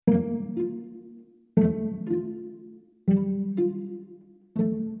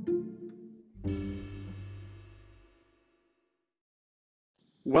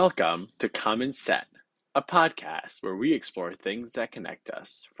Welcome to Common Set, a podcast where we explore things that connect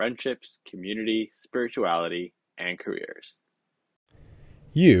us: friendships, community, spirituality, and careers.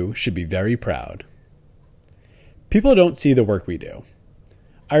 You should be very proud. People don't see the work we do.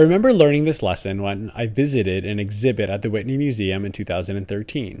 I remember learning this lesson when I visited an exhibit at the Whitney Museum in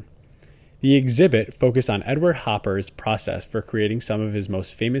 2013. The exhibit focused on Edward Hopper's process for creating some of his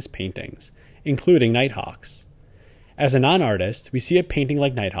most famous paintings, including Nighthawks. As a non-artist, we see a painting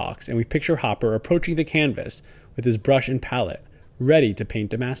like Nighthawks and we picture Hopper approaching the canvas with his brush and palette, ready to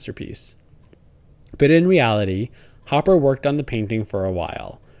paint a masterpiece. But in reality, Hopper worked on the painting for a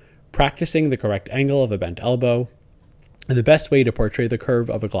while, practicing the correct angle of a bent elbow and the best way to portray the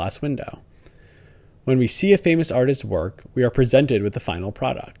curve of a glass window. When we see a famous artist's work, we are presented with the final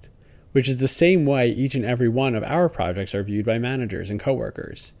product, which is the same way each and every one of our projects are viewed by managers and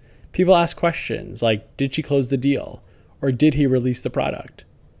coworkers. People ask questions like, did she close the deal? Or did he release the product?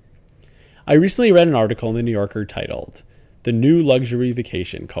 I recently read an article in the New Yorker titled, "The New Luxury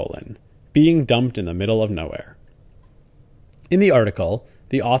Vacation, Being Dumped in the Middle of Nowhere." In the article,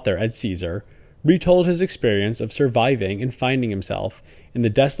 the author, Ed Caesar, retold his experience of surviving and finding himself in the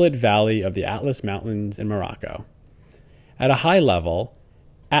desolate valley of the Atlas Mountains in Morocco. At a high level,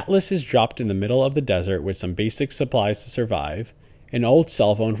 Atlas is dropped in the middle of the desert with some basic supplies to survive, an old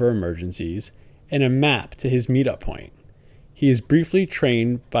cell phone for emergencies, and a map to his meetup point. He is briefly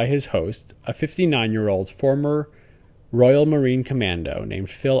trained by his host, a 59-year-old former Royal Marine Commando named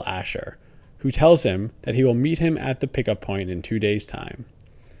Phil Asher, who tells him that he will meet him at the pickup point in 2 days' time.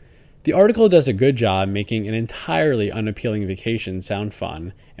 The article does a good job making an entirely unappealing vacation sound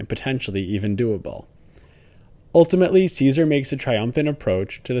fun and potentially even doable. Ultimately, Caesar makes a triumphant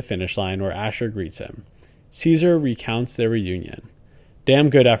approach to the finish line where Asher greets him. Caesar recounts their reunion. "Damn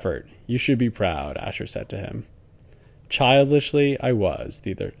good effort. You should be proud," Asher said to him. Childishly, I was,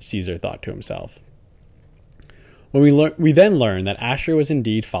 Caesar thought to himself. We then learn that Asher was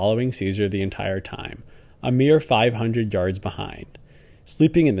indeed following Caesar the entire time, a mere 500 yards behind,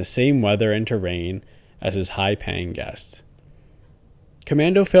 sleeping in the same weather and terrain as his high-paying guest.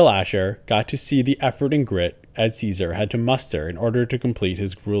 Commando Phil Asher got to see the effort and grit Ed Caesar had to muster in order to complete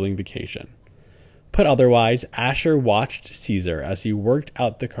his grueling vacation. Put otherwise, Asher watched Caesar as he worked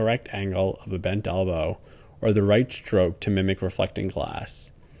out the correct angle of a bent elbow or the right stroke to mimic reflecting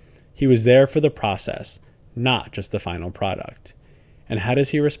glass. He was there for the process, not just the final product. And how does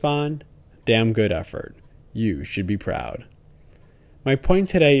he respond? Damn good effort. You should be proud. My point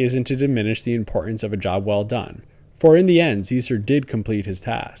today isn't to diminish the importance of a job well done, for in the end, Caesar did complete his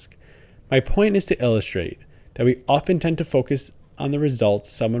task. My point is to illustrate that we often tend to focus on the results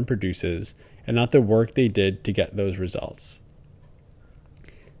someone produces and not the work they did to get those results.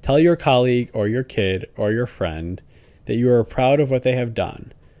 Tell your colleague or your kid or your friend that you are proud of what they have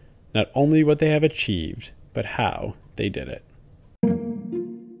done, not only what they have achieved, but how they did it.